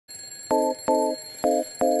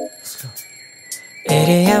8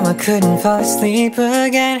 AM, I couldn't fall asleep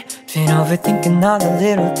again. Been overthinking all the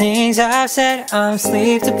little things I've said. I'm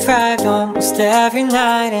sleep deprived almost every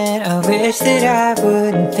night, and I wish that I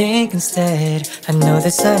wouldn't think instead. I know the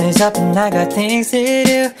sun is up and I got things to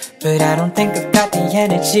do, but I don't think I've got the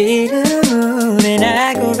energy to move. And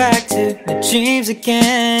I go back to my dreams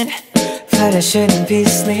again, but I shouldn't be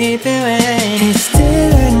sleeping when it's still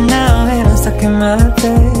late now and I'm stuck in my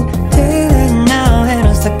bed. Still late now and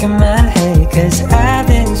I'm stuck in my head, 'cause I've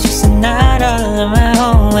been stressing out all on my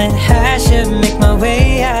own when I should make my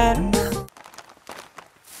way out.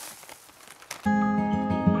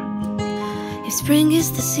 If spring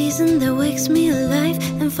is the season that wakes me alive,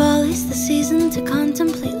 then fall is the season to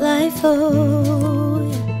contemplate life.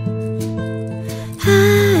 Oh, yeah.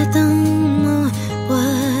 I don't know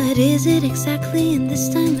what is it exactly in this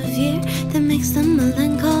time of year that makes the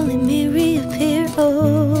melancholy me reappear.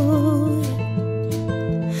 Oh, yeah.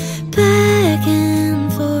 Back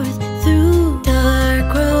and forth through dark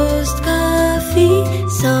roast coffee,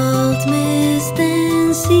 salt, mist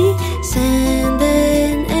and sea, sand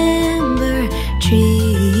and amber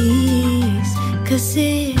trees. 'Cause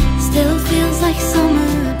it still feels like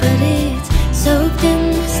summer, but it's soaked in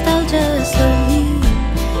nostalgia slowly.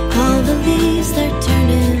 All the leaves, they're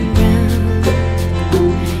turning brown.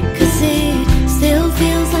 'Cause it still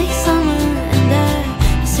feels like summer, and I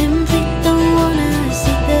simply don't wanna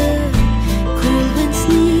see the cold wind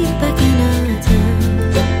sneak back in our town.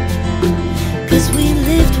 'Cause we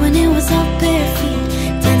lived when it was all bare feet,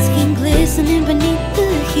 tan skin glistening beneath the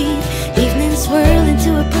heat, evening swirl into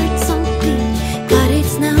a bird-song beat. God,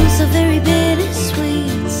 it's now so very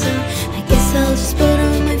bittersweet, so I guess I'll just put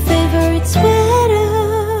on my favorite sweater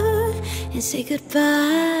and say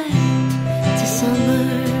goodbye to summer.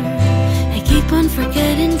 I keep on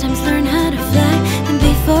forgetting times learn how to fly, and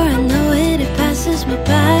before I know it, it passes me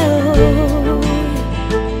by. Oh,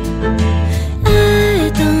 I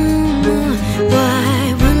don't know why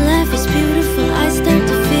when life is beautiful I start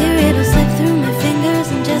to fear it'll slip through my fingers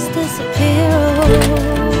and just disappear. Oh,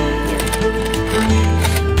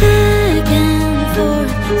 back and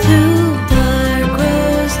forth through dark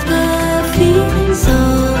roast coffee,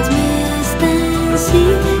 salt, mist and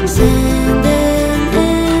sea, sand and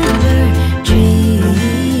amber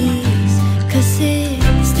trees. 'Cause it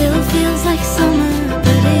still feels like summer,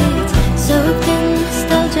 but it's soaked in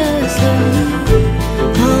nostalgia slowly.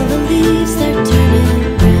 All the leaves, they're turning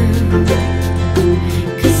brown.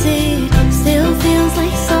 'Cause it still feels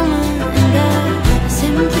like summer, and I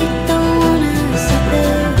simply don't wanna see the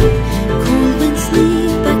cold wind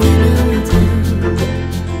sneak back in our town.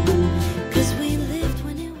 'Cause we lived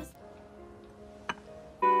when it was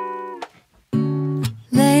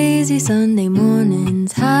lazy Sunday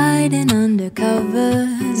mornings, hiding under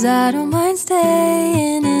covers. I don't mind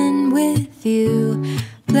staying in with you.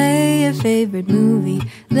 Play your favorite movie,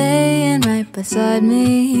 laying right beside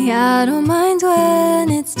me. I don't mind when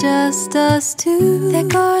it's just us two. That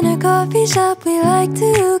corner coffee shop we like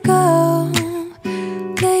to go.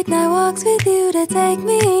 Late night walks with you to take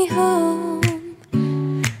me home.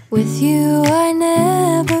 With you I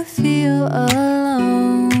never feel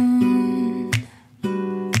alone.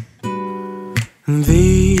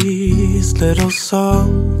 These little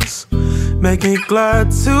songs make me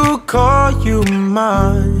glad to call you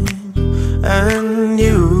mine. And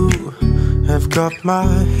you have got my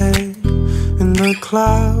head in the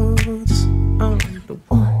clouds. Oh.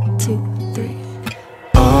 1, 2, 3.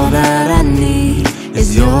 All that I need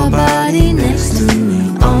is your body next to me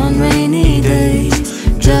on rainy days.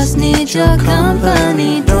 Just need your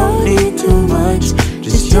company, don't need too much,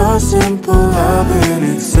 just your simple love and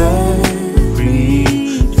it's everything.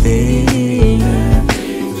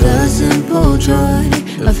 The simple joy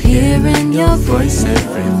of hearing your voice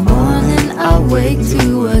every morning. I wake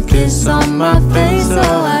to a kiss on my face, so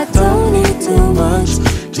I don't need too much,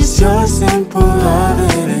 just your simple love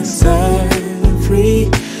and it's everything.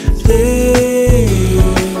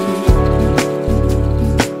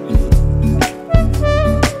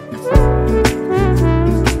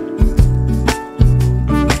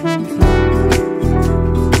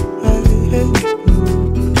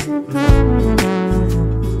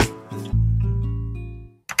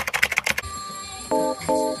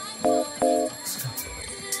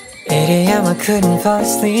 I couldn't fall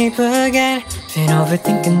asleep again. Been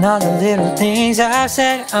overthinking all the little things I've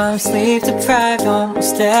said. I'm sleep deprived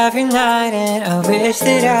almost every night, and I wish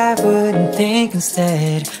that I wouldn't think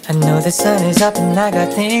instead. I know the sun is up and I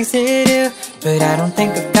got things to do, but I don't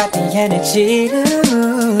think I've got the energy to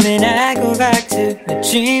move. And I go back to my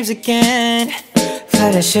dreams again,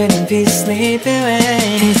 but I shouldn't be sleeping when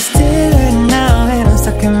it's still late now and I'm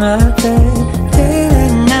stuck in my bed.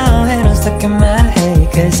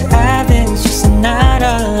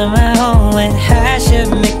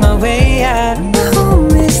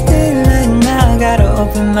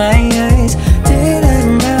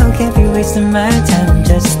 wasting my time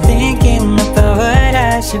just thinking about what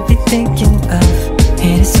I should be thinking of.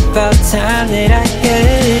 And it's about time that I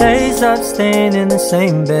get. Days up staying in the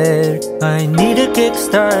same bed. I need a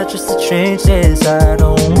kickstart just to change this. I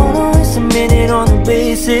don't wanna waste a minute on the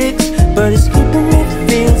basics, but it's keeping me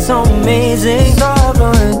feeling so amazing. Stop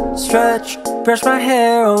and stretch, brush my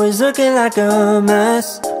hair, always looking like a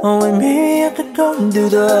mess. Oh, and maybe I could go and do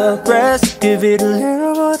the rest. Give it a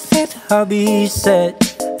little more faith, I'll be set.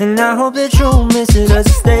 And I hope that you'll miss it as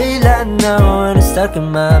I stay like now. And I'm stuck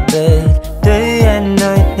in my bed, day and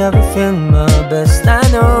night, never feeling my best. I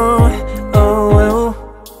know, oh well,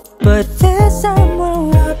 but this time will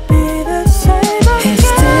not be the same again. It's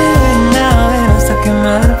daylight now and I'm stuck in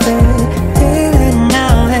my bed. Daylight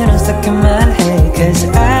now and I'm stuck in my head. Cause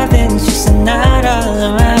I've been stressing out all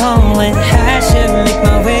on my own when I should make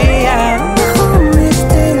my way out. It's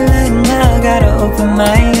daylight now, gotta open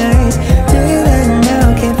my eyes. Daylight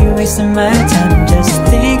now, can't be wasting my time just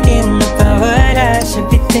thinking about what I should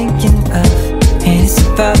be thinking of. And it's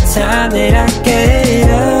about time that I get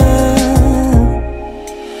up.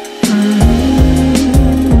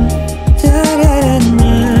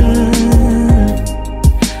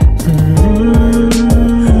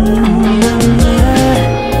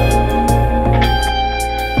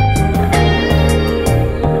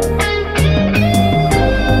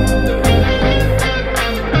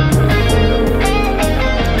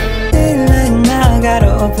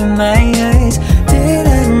 Open my eyes.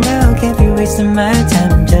 Daylight now, can't be wasting my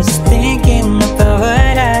time just thinking about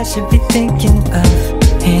what I should be thinking of.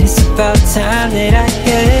 And it's about time that I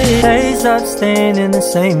get. Days up staying in the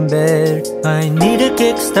same bed. I need a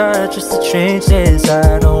kickstart just to change this.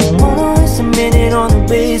 I don't wanna waste a minute on the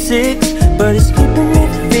basics, but it's keeping me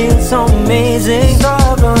feeling so amazing.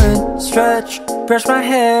 Stop and stretch, brush my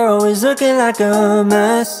hair, always looking like a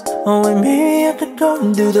mess. Oh, and maybe I could go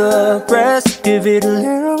and do the rest. Give it a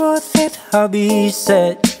little more faith, I'll be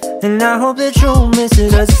set. And I hope that you'll miss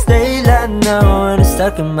it as I stay like now. And I'm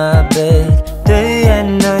stuck in my bed, day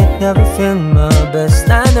and night, never feeling my best.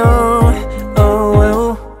 I know, oh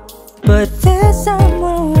well, but this time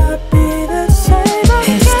will not be the same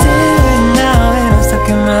again. It's daylight now and I'm stuck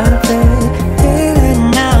in my bed. Daylight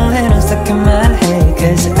now and I'm stuck in my head.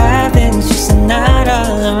 Cause I've been stressing out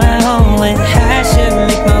all on my own when I should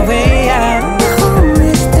make my way out.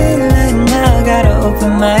 It's daylight now, gotta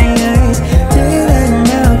open my eyes. Daylight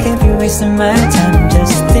now, can't be wasting my time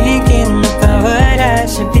just thinking about what I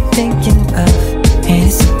should be thinking of. And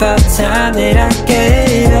it's about time that I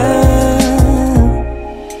get up.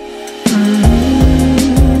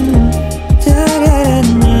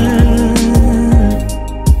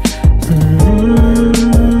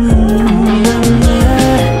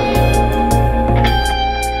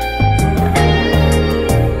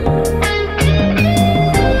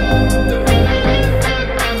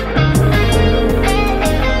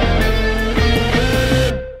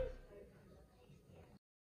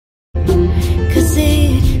 Cause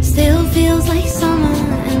it still feels like summer,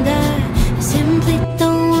 and I simply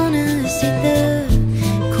don't wanna see the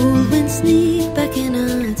cool wind sneak back in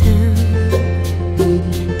our town.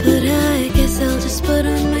 But I guess I'll just put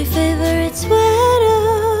on my favorite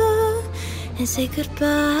sweater and say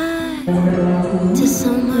goodbye to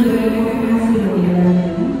summer.